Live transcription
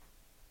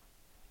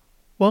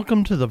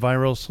Welcome to the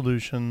Viral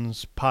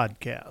Solutions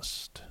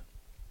Podcast.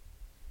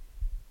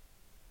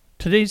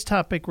 Today's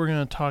topic we're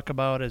going to talk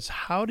about is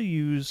how to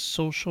use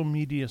social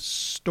media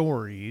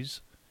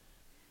stories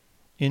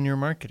in your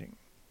marketing.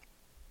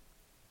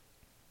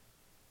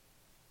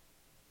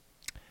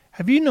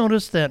 Have you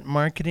noticed that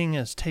marketing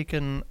has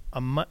taken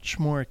a much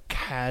more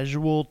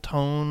casual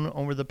tone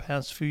over the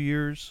past few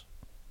years?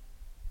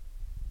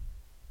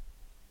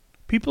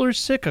 People are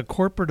sick of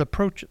corporate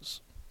approaches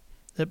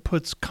that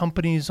puts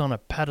companies on a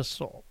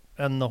pedestal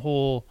and the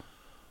whole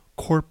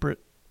corporate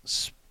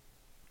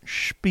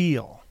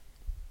spiel.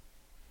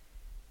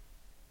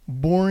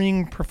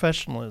 Boring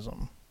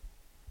professionalism.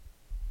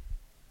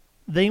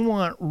 They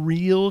want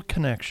real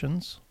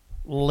connections,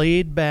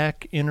 laid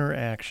back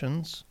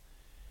interactions,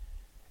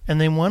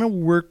 and they want to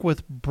work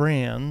with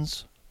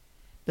brands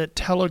that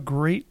tell a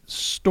great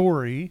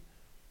story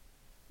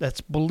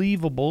that's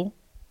believable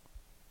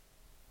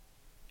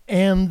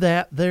and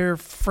that their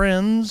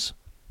friends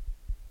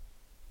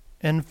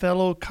and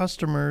fellow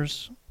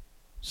customers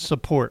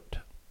support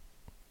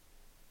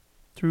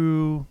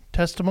through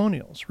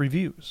testimonials,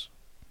 reviews.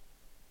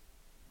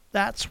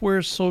 That's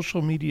where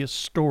social media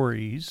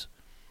stories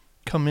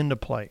come into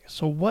play.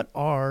 So what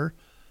are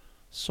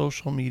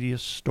social media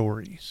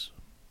stories?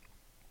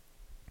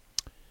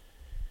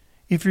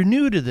 If you're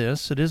new to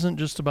this, it isn't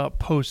just about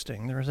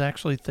posting. There's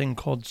actually a thing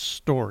called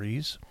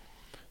stories.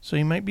 So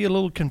you might be a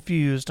little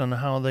confused on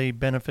how they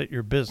benefit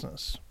your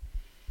business,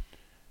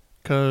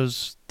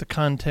 because the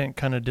content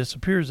kind of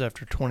disappears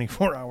after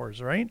 24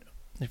 hours, right?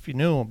 If you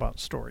know about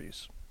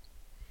stories.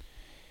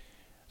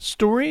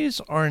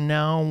 Stories are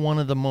now one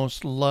of the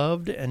most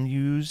loved and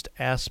used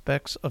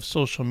aspects of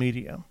social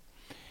media.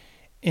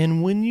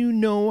 And when you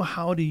know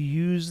how to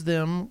use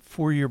them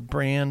for your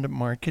brand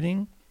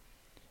marketing,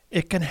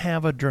 it can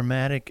have a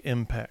dramatic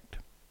impact.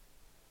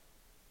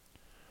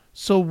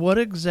 So what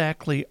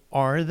exactly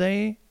are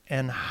they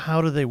and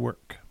how do they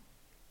work?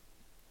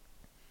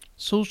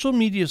 Social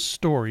media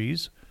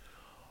stories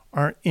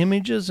are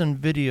images and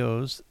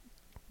videos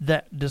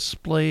that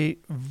display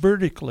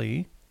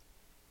vertically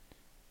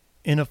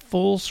in a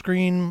full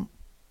screen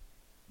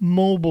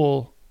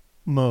mobile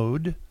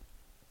mode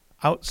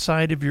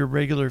outside of your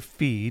regular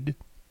feed,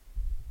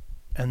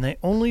 and they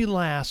only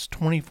last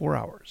 24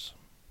 hours.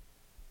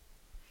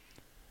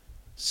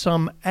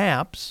 Some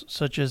apps,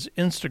 such as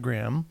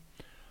Instagram,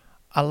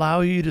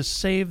 allow you to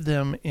save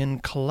them in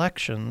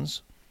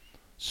collections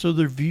so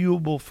they're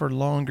viewable for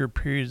longer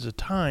periods of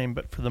time,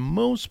 but for the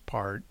most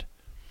part,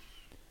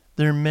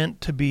 they're meant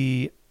to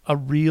be a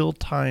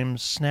real-time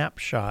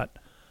snapshot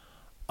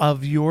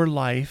of your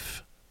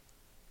life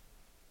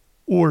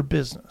or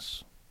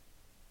business.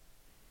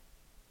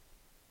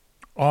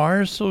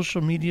 Are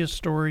social media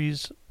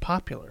stories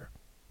popular?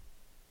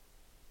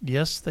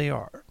 Yes, they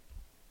are.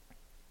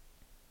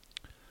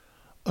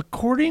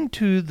 According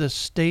to the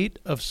State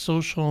of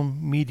Social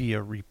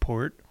Media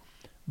report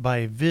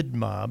by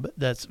VidMob,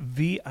 that's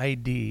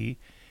VIDMOB.com,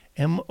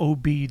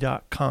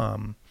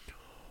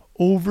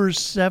 over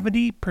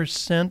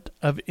 70%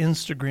 of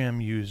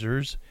Instagram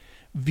users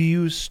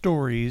view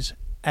stories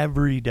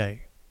every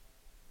day.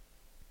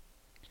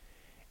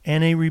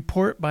 And a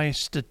report by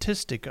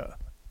Statistica,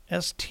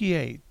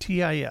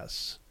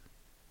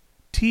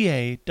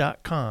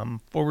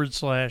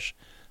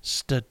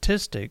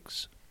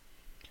 STATISTA.com/statistics,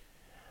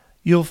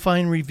 you'll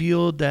find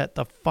revealed that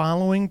the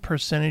following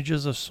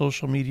percentages of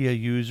social media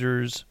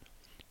users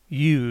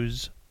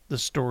use the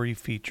story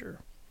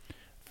feature.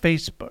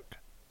 Facebook,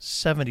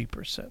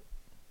 70%.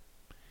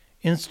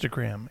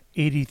 Instagram,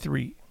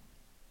 83%.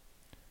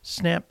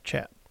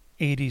 Snapchat,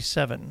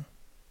 87%.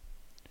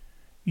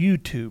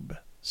 YouTube,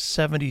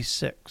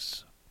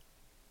 76%.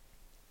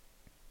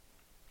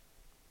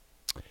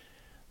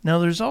 Now,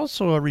 there's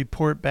also a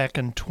report back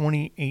in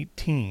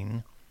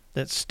 2018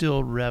 that's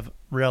still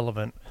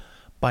relevant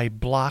by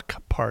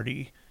Block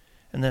Party,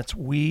 and that's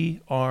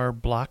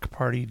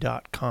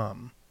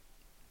weareblockparty.com.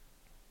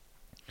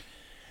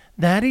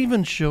 That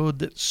even showed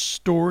that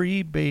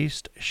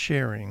story-based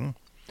sharing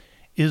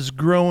is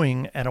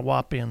growing at a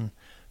whopping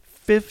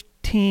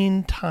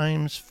 15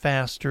 times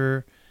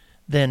faster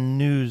than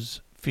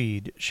news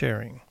feed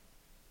sharing.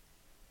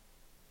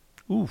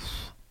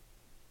 Oof.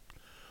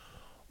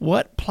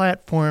 What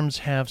platforms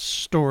have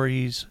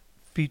stories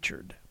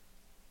featured?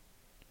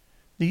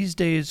 These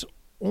days,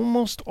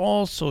 almost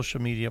all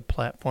social media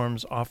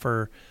platforms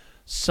offer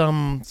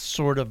some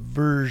sort of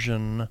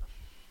version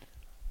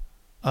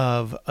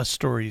of a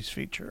stories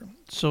feature.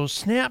 So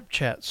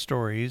Snapchat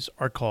stories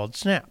are called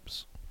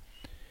snaps.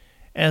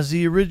 As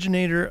the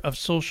originator of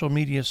social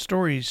media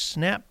stories,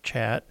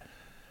 Snapchat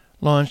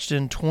launched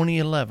in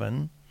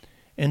 2011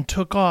 and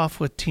took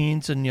off with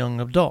teens and young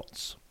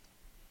adults.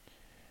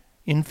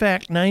 In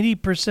fact,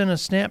 90% of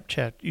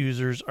Snapchat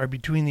users are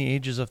between the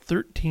ages of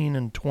 13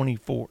 and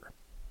 24.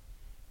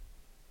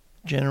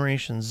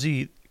 Generation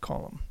Z, they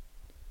call them.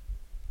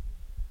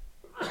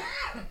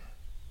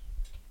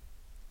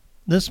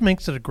 This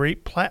makes it a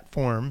great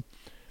platform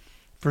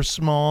for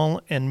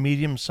small and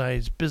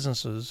medium-sized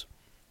businesses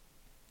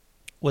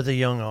with a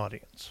young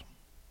audience.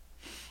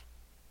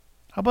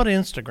 How about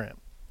Instagram?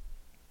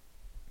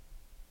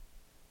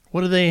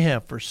 What do they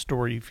have for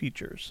story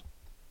features?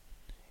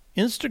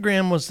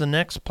 Instagram was the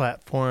next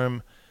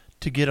platform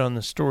to get on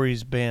the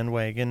stories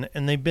bandwagon,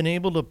 and they've been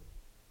able to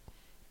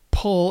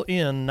pull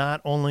in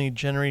not only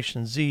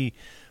Generation Z,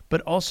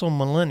 but also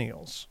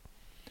millennials.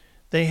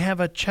 They have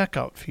a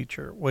checkout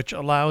feature, which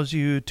allows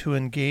you to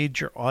engage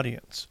your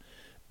audience,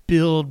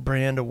 build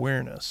brand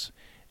awareness,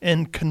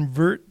 and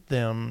convert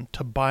them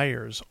to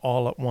buyers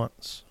all at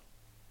once.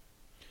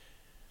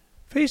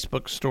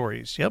 Facebook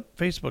Stories. Yep,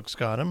 Facebook's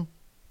got them.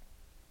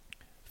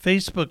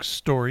 Facebook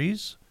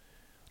Stories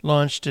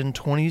launched in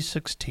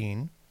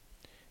 2016.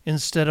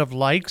 Instead of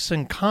likes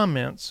and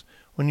comments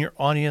when your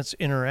audience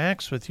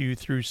interacts with you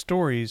through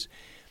stories,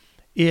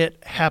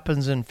 it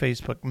happens in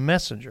Facebook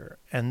Messenger.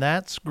 And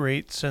that's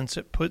great since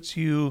it puts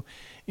you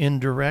in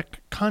direct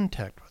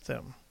contact with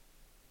them.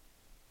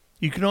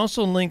 You can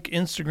also link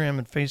Instagram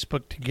and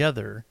Facebook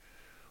together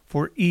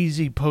for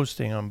easy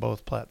posting on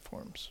both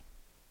platforms.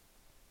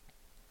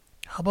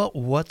 How about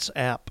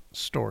WhatsApp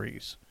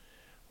Stories?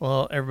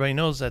 Well, everybody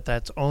knows that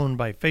that's owned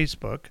by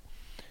Facebook.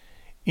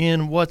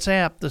 In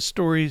WhatsApp, the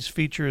Stories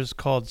feature is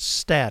called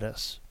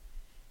Status.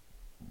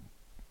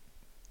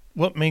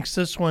 What makes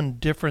this one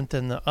different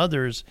than the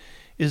others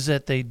is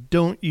that they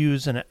don't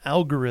use an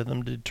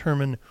algorithm to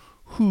determine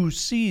who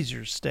sees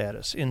your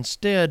status.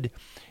 Instead,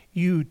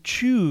 you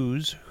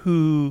choose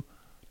who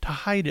to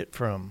hide it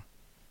from,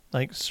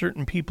 like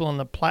certain people on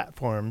the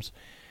platforms,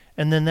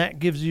 and then that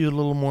gives you a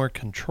little more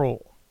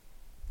control.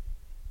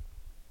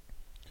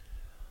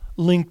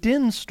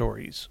 LinkedIn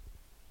Stories.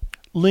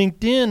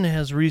 LinkedIn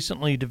has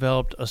recently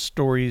developed a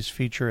Stories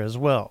feature as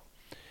well.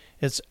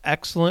 It's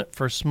excellent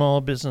for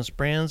small business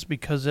brands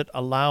because it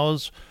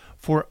allows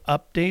for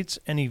updates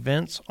and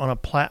events on a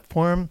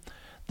platform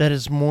that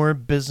is more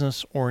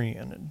business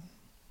oriented.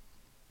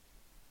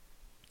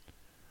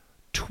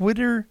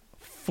 Twitter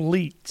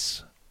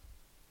Fleets.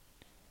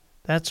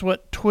 That's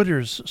what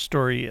Twitter's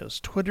story is.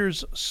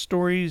 Twitter's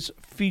Stories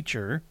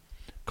feature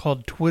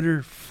called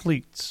Twitter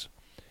Fleets.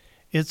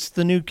 It's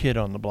the new kid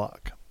on the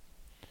block.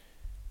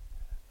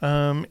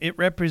 It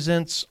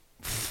represents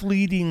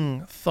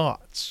fleeting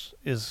thoughts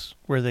is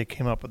where they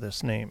came up with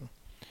this name.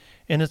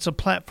 And it's a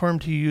platform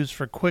to use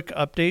for quick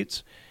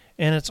updates,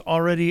 and it's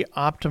already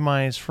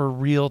optimized for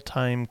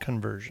real-time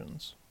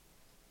conversions.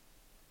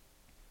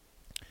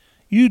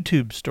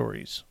 YouTube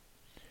Stories.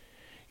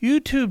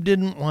 YouTube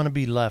didn't want to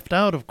be left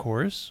out, of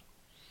course,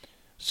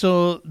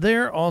 so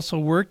they're also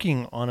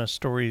working on a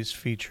Stories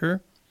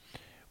feature,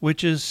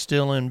 which is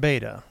still in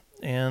beta,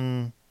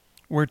 and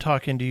we're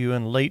talking to you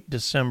in late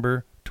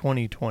December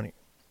 2020.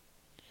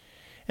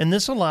 And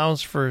this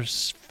allows for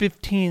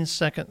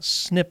 15-second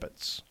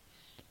snippets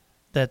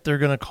that they're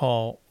going to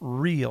call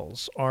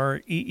Reels,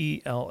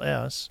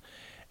 R-E-E-L-S,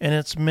 and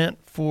it's meant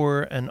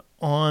for an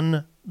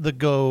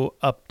on-the-go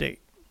update.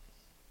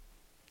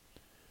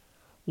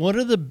 What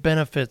are the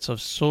benefits of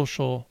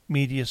social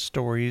media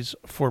stories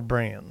for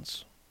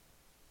brands?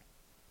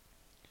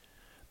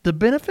 The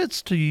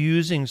benefits to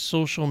using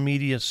social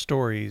media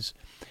stories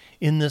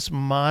in this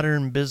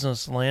modern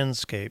business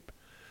landscape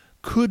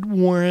could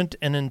warrant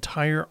an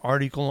entire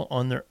article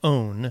on their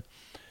own,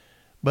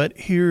 but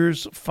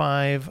here's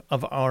 5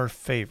 of our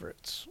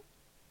favorites.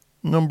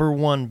 Number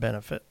 1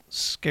 benefit,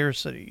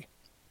 scarcity.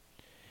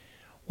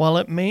 While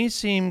it may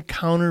seem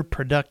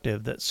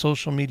counterproductive that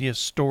social media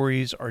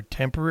stories are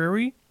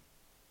temporary,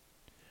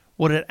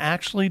 what it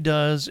actually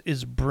does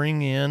is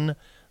bring in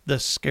the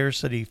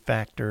scarcity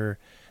factor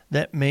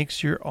that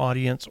makes your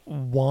audience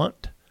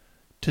want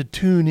to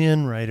tune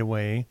in right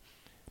away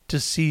to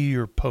see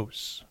your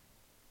posts.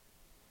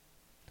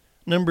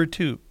 Number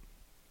 2,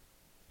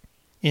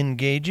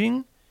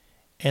 engaging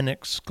and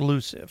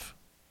exclusive.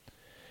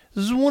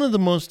 This is one of the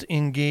most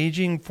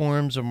engaging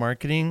forms of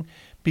marketing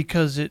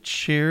because it's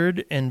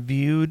shared and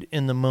viewed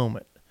in the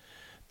moment.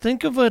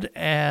 Think of it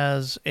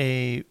as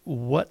a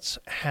what's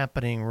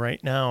happening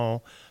right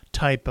now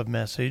type of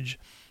message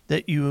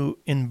that you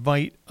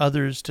invite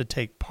others to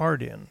take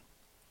part in.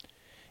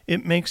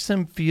 It makes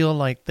them feel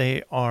like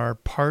they are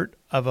part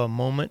of a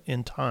moment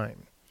in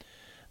time.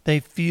 They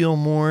feel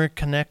more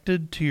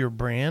connected to your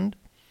brand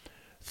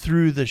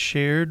through the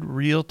shared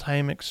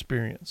real-time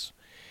experience.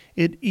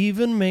 It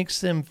even makes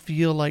them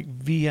feel like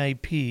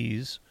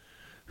VIPs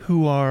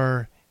who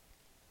are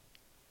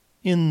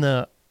in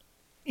the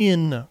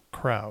in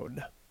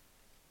crowd.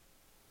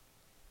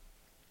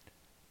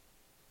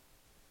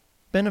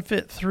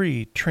 Benefit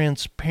 3,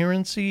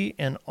 transparency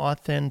and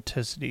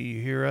authenticity.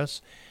 You hear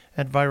us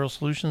at Viral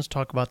Solutions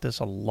talk about this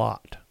a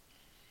lot.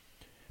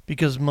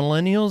 Because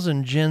millennials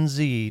and Gen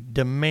Z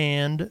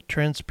demand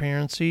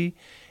transparency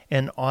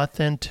and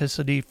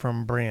authenticity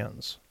from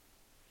brands.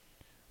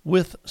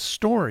 With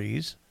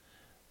stories,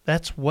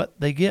 that's what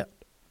they get.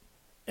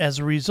 As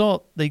a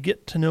result, they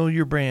get to know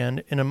your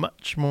brand in a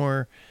much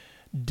more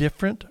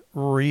different,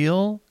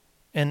 real,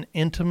 and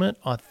intimate,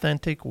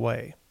 authentic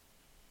way.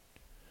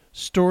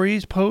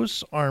 Stories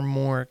posts are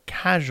more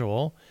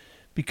casual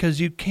because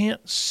you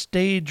can't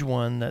stage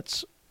one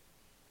that's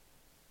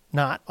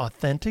not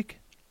authentic.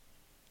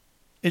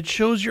 It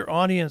shows your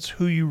audience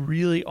who you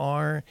really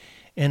are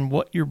and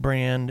what your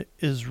brand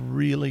is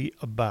really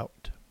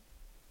about.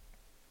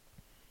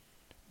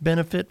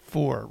 Benefit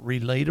 4,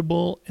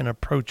 relatable and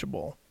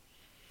approachable.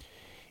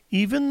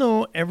 Even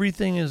though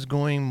everything is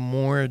going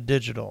more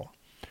digital,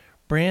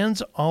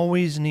 brands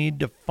always need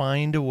to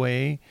find a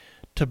way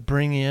to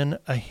bring in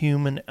a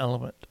human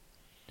element.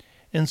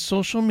 And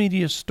social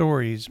media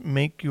stories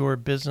make your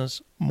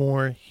business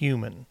more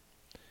human.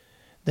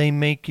 They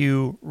make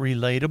you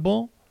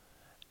relatable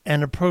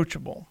and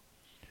approachable,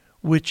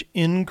 which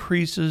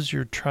increases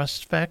your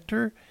trust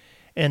factor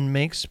and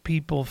makes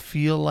people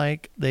feel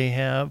like they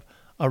have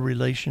a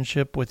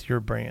relationship with your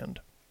brand.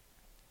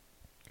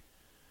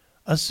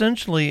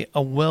 Essentially,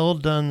 a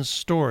well-done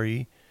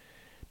story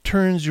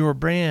turns your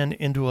brand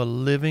into a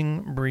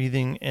living,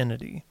 breathing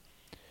entity.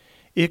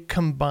 It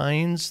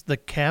combines the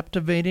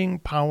captivating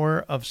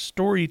power of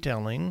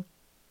storytelling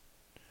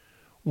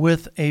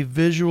with a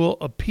visual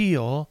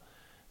appeal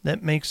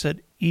that makes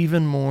it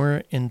even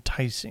more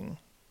enticing.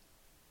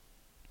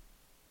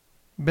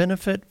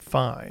 Benefit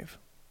 5,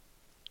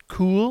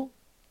 cool,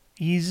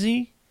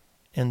 easy,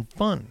 and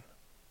fun.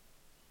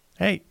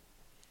 Hey,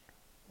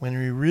 when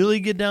we really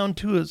get down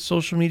to it,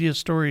 social media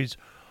stories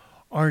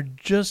are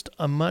just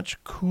a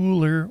much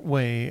cooler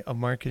way of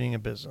marketing a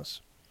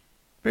business.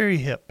 Very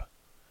hip.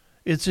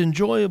 It's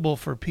enjoyable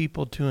for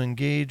people to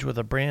engage with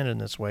a brand in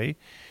this way,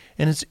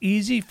 and it's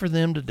easy for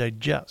them to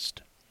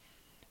digest.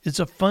 It's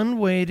a fun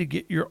way to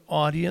get your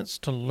audience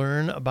to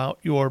learn about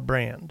your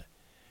brand.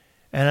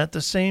 And at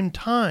the same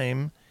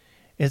time,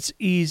 it's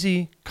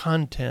easy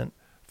content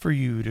for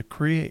you to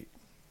create.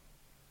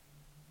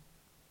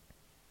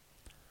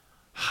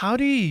 How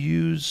do you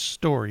use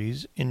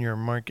stories in your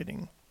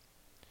marketing?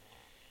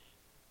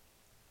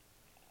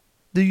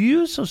 The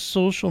use of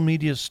social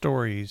media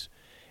stories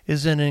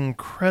is an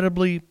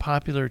incredibly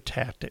popular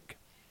tactic.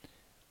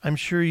 I'm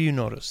sure you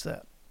noticed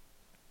that.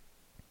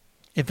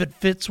 If it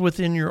fits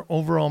within your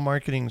overall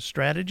marketing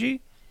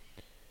strategy,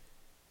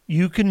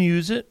 you can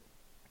use it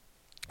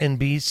and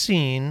be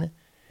seen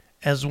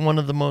as one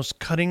of the most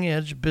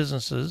cutting-edge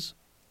businesses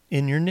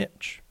in your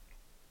niche.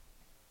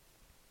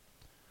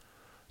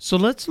 So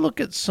let's look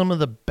at some of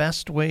the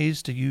best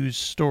ways to use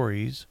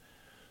stories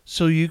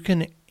so you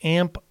can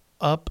amp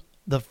up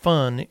the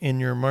fun in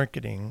your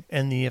marketing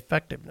and the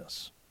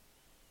effectiveness.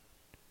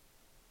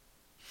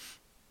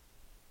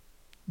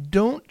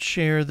 Don't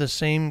share the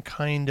same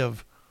kind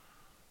of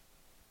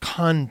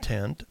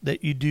content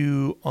that you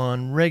do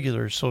on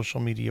regular social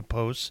media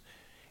posts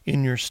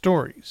in your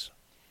stories.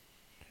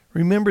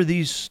 Remember,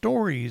 these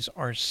stories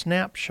are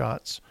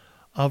snapshots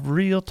of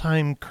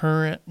real-time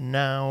current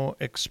now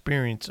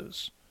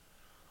experiences,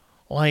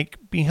 like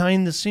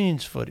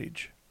behind-the-scenes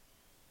footage.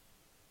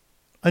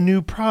 A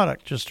new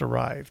product just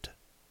arrived.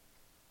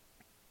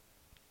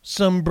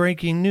 Some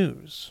breaking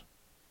news.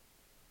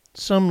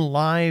 Some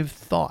live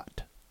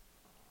thought.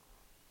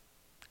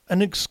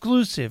 An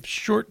exclusive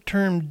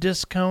short-term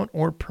discount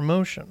or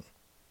promotion.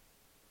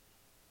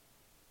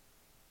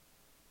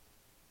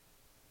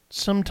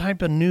 Some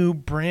type of new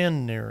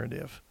brand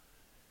narrative.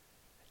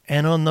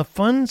 And on the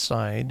fun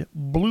side,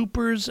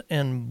 bloopers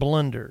and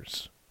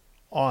blunders.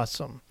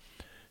 Awesome.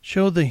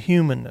 Show the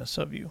humanness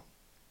of you.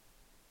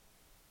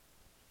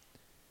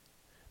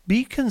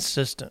 Be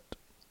consistent.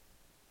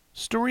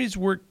 Stories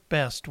work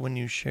best when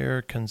you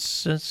share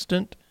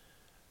consistent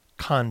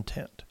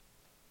content.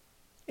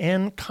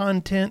 And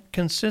content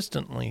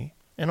consistently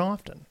and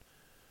often.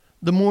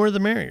 The more the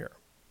merrier.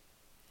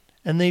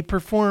 And they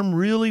perform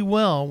really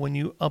well when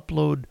you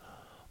upload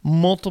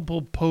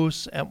multiple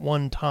posts at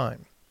one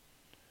time.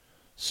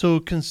 So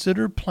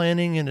consider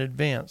planning in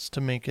advance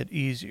to make it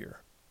easier.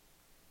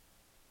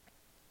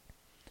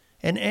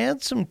 And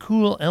add some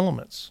cool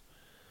elements.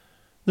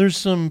 There's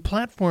some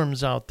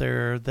platforms out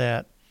there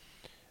that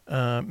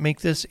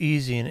make this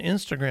easy, and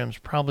Instagram's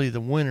probably the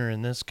winner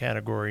in this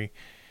category,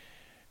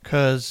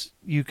 because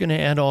you can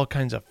add all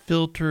kinds of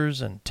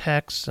filters and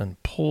texts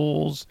and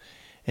polls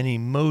and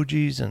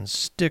emojis and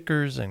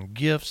stickers and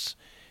GIFs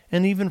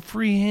and even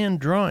freehand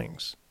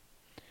drawings.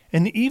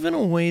 And even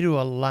a way to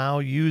allow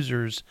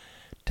users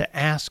to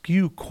ask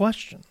you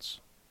questions.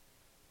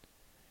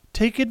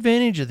 Take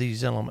advantage of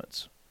these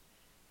elements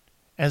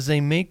as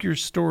they make your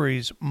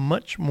stories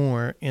much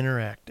more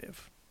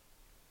interactive.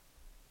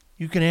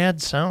 You can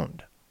add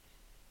sound.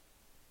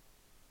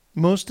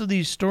 Most of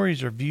these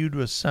stories are viewed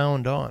with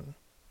sound on.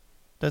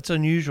 That's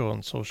unusual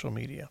in social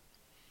media.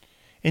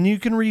 And you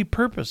can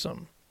repurpose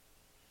them.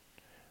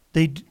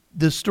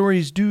 The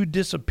stories do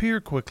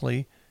disappear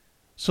quickly,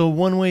 so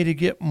one way to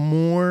get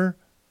more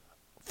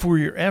for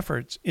your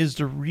efforts is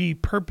to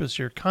repurpose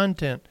your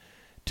content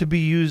to be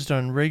used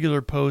on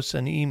regular posts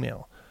and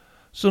email.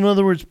 So in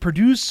other words,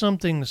 produce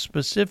something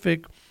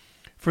specific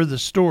for the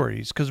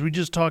stories, because we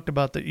just talked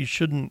about that you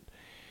shouldn't,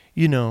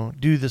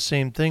 do the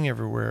same thing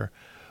everywhere.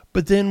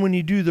 But then when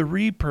you do the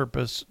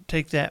repurpose,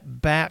 take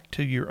that back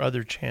to your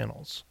other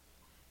channels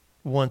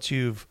once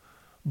you've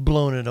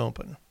blown it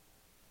open.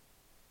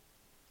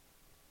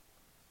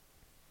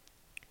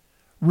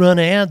 Run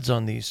ads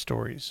on these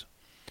stories.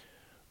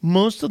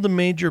 Most of the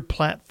major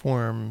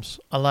platforms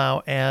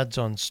allow ads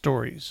on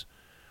stories,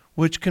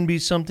 which can be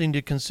something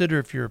to consider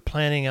if you're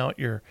planning out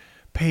your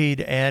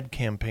paid ad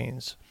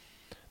campaigns.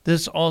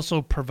 This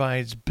also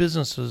provides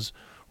businesses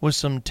with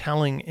some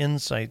telling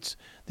insights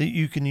that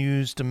you can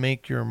use to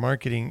make your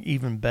marketing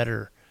even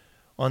better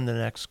on the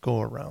next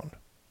go around.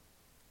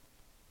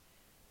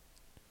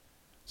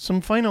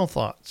 Some final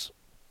thoughts.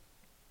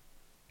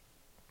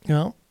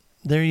 Well,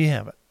 there you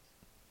have it.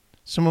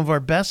 Some of our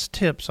best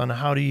tips on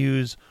how to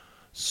use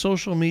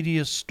social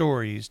media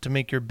stories to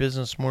make your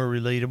business more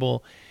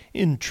relatable,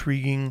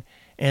 intriguing,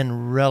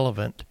 and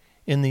relevant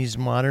in these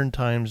modern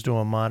times to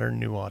a modern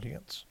new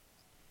audience.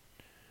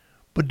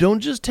 But don't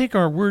just take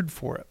our word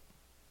for it.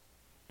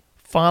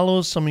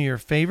 Follow some of your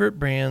favorite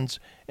brands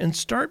and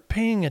start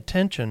paying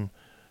attention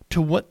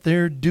to what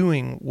they're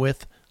doing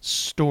with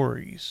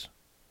stories.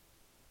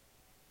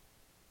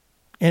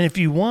 And if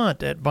you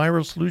want, at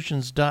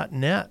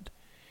viralsolutions.net,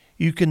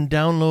 you can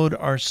download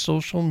our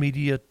social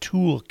media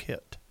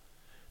toolkit.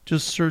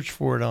 Just search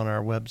for it on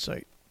our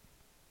website.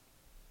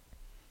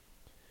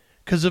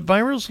 Because at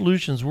Viral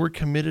Solutions, we're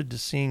committed to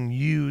seeing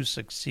you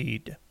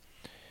succeed.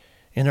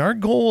 And our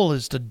goal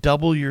is to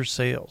double your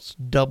sales,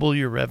 double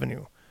your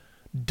revenue,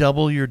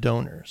 double your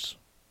donors,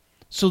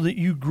 so that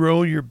you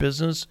grow your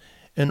business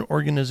and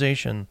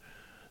organization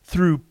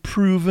through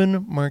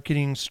proven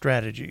marketing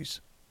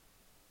strategies.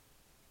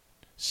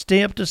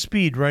 Stay up to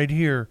speed right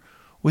here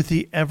with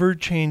the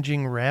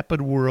ever-changing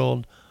rapid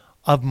world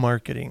of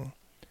marketing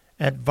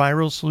at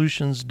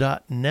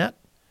viralsolutions.net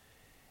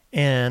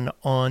and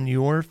on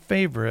your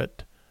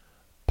favorite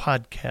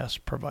podcast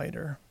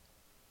provider.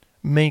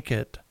 Make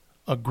it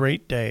a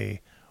great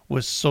day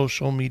with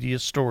social media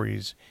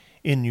stories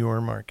in your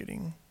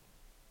marketing.